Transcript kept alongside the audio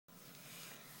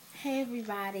Hey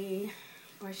everybody,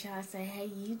 or shall I say hey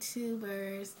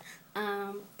YouTubers.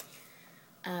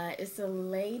 It's a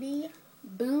lady,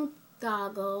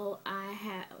 Boondoggle.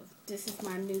 This is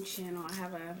my new channel. I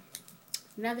have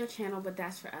another channel, but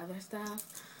that's for other stuff.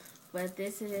 But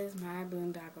this is my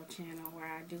Boondoggle channel where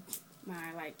I do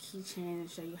my keychain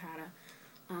and show you how to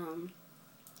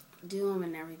do them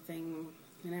and everything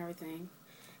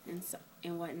and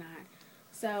whatnot.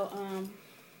 So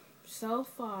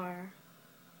far,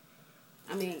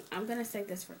 I'm going to say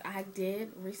this first. I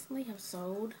did recently have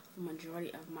sold the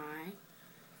majority of my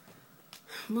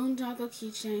Boondoggle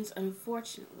keychains,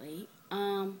 unfortunately.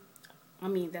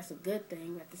 That's a good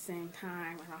thing, but at the same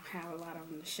time, I don't have a lot of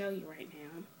them to show you right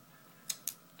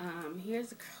now.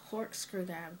 Here's a corkscrew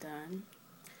that I've done.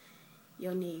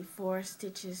 You'll need 4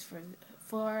 strands for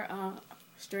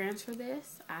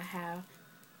this. I have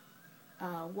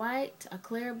white, a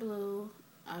clear blue,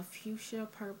 a fuchsia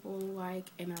purple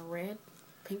and a red,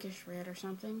 pinkish red or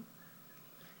something.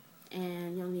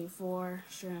 And you'll need 4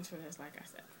 strands for this, like I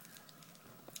said.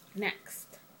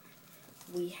 Next,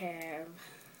 we have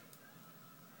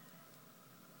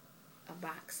a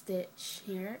box stitch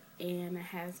here, and it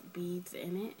has beads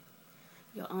in it.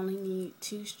 You'll only need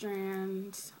 2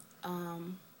 strands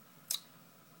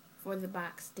for the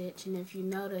box stitch, and if you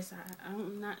notice,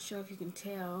 I'm not sure if you can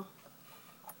tell,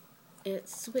 it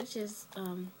switches,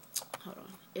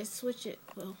 it switches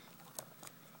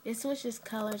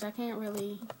colors. I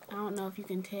don't know if you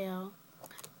can tell.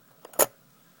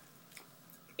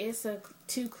 It's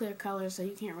 2 clear colors, so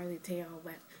you can't really tell,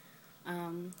 but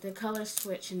the colors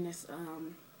switch in this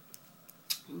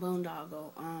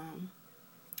Boondoggle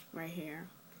right here,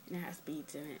 and it has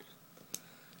beads in it.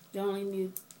 You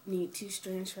only need 2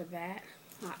 strands for that.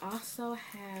 I also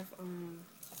have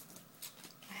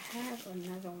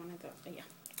another one of those. Yeah,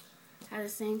 I have the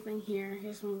same thing here.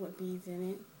 Here's one with beads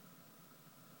in it.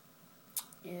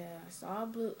 Yeah, it's all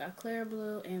blue, a clear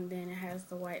blue, and then it has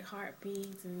the white heart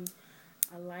beads and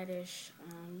a lightish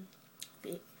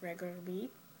regular bead.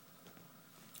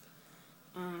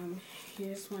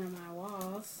 Here's one of my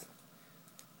walls.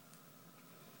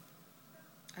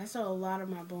 I sold a lot of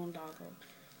my Boondoggle.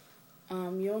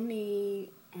 You'll need,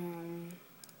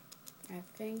 I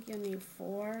think you'll need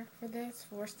 4 for this,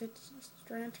 4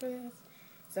 strands for this.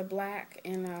 It's a black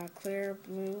and a clear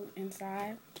blue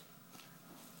inside.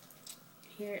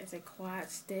 Here is a quad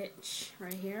stitch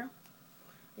right here.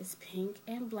 It's pink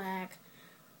and black.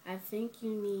 I think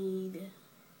you need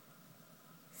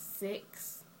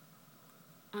 6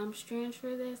 strands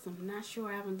for this. I'm not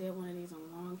sure. I haven't did one of these in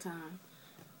a long time.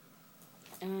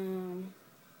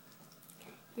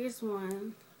 Here's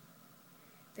one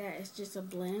that is just a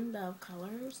blend of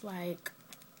colors,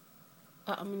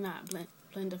 not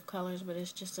blend of colors, but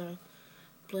it's just a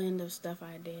blend of stuff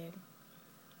I did.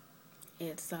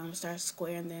 It's starts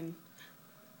square, and then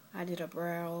I did a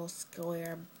barrel,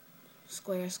 square,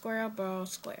 barrel,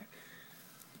 square.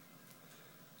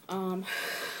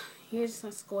 Here's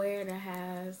a square that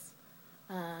has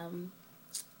a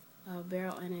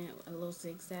barrel in it, a little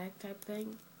zigzag type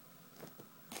thing.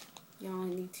 You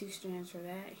only need 2 strands for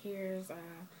that. Here's a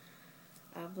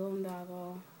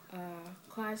Boondoggle,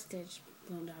 quad stitch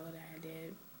Boondoggle that I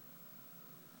did.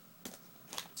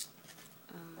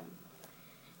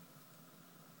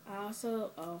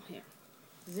 Here,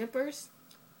 zippers.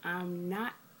 I'm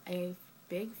not a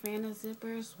big fan of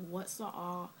zippers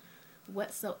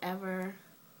whatsoever.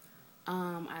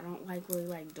 I don't really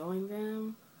like doing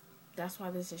them. That's why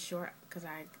this is short, because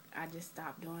I just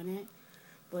stopped doing it.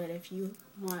 But if you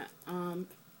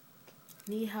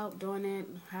need help doing it,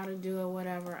 how to do it,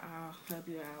 whatever, I'll help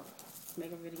you out.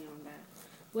 Make a video on that,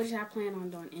 which I plan on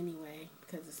doing anyway,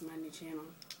 because it's my new channel.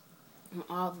 On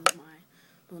all of my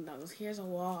Boondoggles. Here's a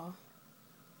wall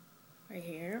right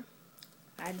here.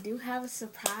 I do have a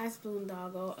surprise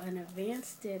Boondoggle, an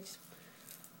advanced stitch,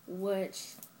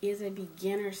 which is a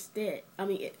beginner stitch.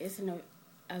 It's an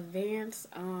advanced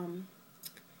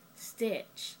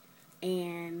stitch,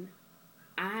 and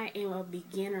I am a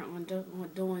beginner on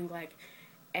doing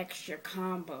extra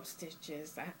combo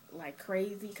stitches, like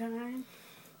crazy kind.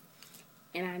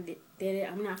 And I did it.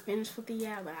 I'm not finished with it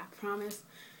yet, but I promise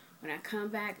when I come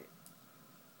back,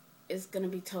 it's gonna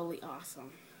be totally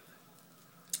awesome.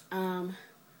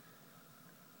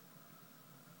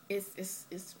 It's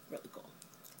really cool.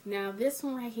 Now this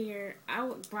one right here,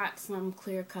 I brought some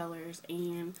clear colors,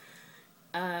 and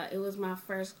it was my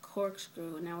first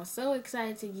corkscrew, and I was so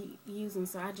excited to use them,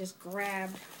 so I just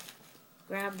grabbed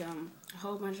them, a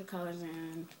whole bunch of colors,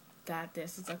 and got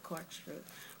this. It's a corkscrew.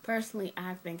 Personally,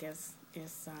 I think it's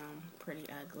pretty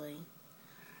ugly,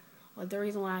 Well, the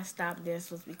reason why I stopped this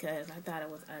was because I thought it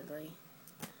was ugly.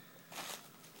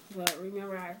 But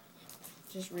remember, I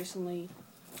just recently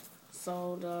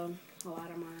sold a lot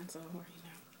of mine, so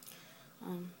you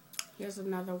know. Here's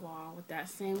another wall with that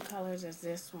same colors as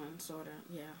this one, sort of.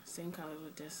 Yeah, same colors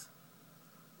with this.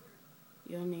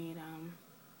 You'll need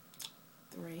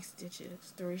 3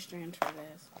 strands for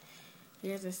this.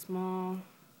 Here's a small.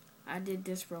 I did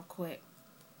this real quick,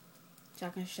 so I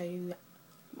can show you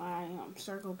my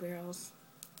circle barrels.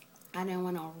 I didn't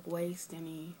want to waste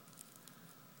any.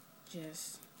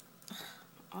 Just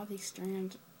all these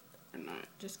strands are not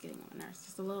just getting on my nerves.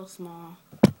 Just a little small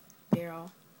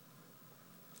barrel.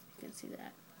 You can see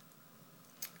that.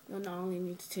 You'll only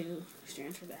need 2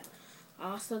 strands for that.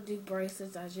 I also do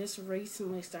bracelets. I just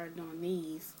recently started doing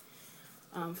these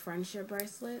friendship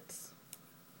bracelets.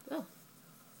 Oh,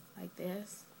 like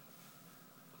this.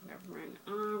 Around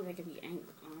the arm. They could be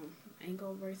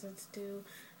ankle bracelets too.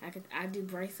 I do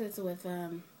bracelets with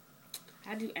I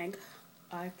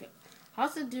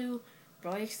also do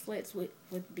bracelets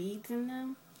with beads in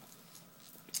them.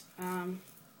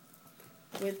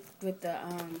 With the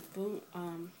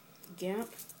GIMP,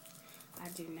 I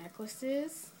do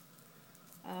necklaces.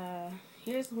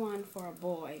 Here's one for a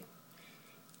boy.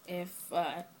 If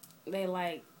they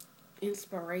like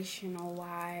inspirational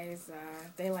wise,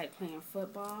 they like playing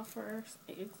football, for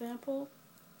example.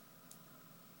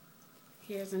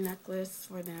 Here's a necklace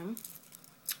for them.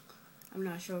 I'm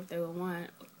not sure if they would want,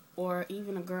 or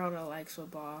even a girl that likes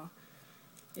football.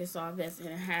 It's all this, and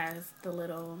it has the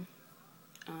little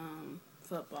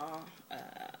football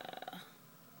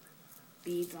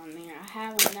beads on there. I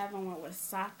have another one with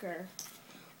soccer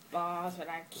balls, but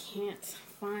I can't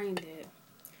find it.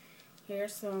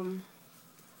 Here's some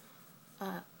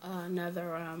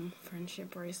another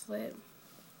friendship bracelet,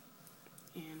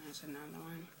 and there's another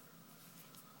one.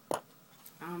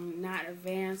 I'm not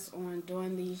advanced on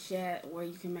doing these yet, where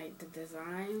you can make the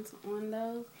designs on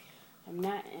those. I'm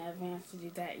not advanced to do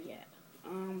that yet.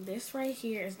 This right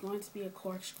here is going to be a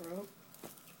corkscrew.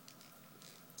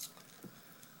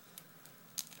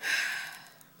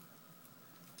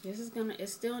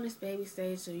 It's still in its baby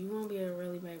stage, so you won't be able to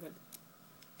really be able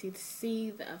to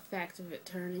see the effect of it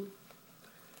turning.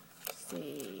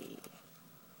 See,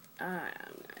 I'm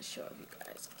not sure if you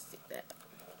guys can see that.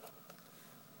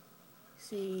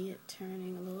 See it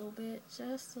turning a little bit,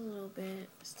 just a little bit.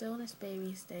 Still in its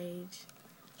baby stage.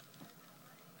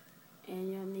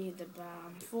 And you'll need the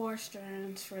 4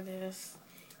 strands for this.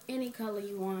 Any color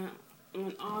you want,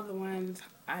 on all the ones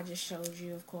I just showed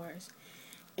you, of course.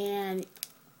 And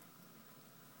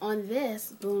on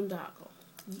this boondoggle,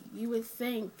 you would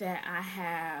think that I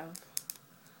have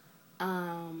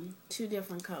 2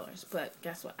 different colors, but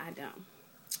guess what? I don't.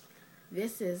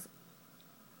 This is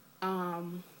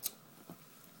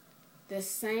the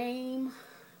same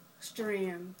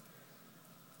strand.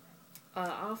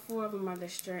 All 4 of them are the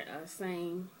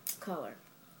same color.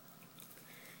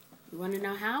 You want to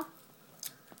know how?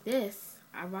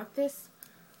 I wrote this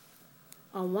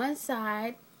on one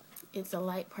side. It's a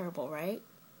light purple, right?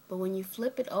 But when you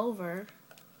flip it over,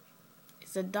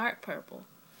 it's a dark purple.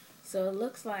 So it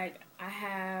looks like I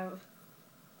have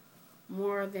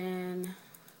more than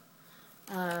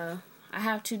I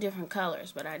have 2 different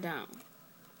colors, but I don't.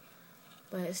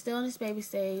 But it's still in its baby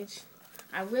stage.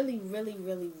 I really, really,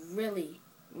 really, really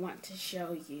want to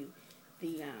show you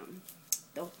the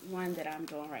one that I'm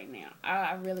doing right now.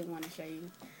 I really want to show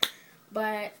you,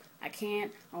 but I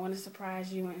can't. I want to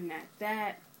surprise you, and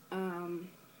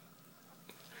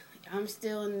I'm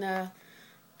still in the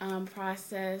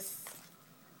process.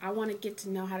 I want to get to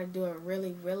know how to do it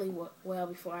really, really well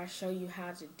before I show you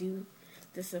how to do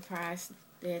the surprise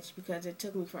stitch, because it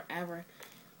took me forever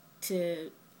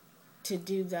to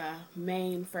do the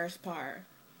main first part.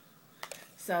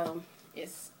 So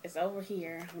it's over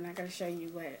here. I'm not going to show you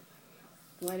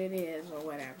what it is or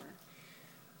whatever.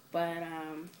 But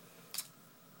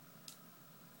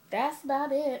that's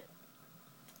about it.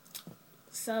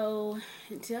 So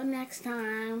until next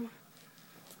time,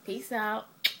 peace out.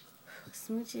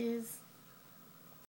 Smooches.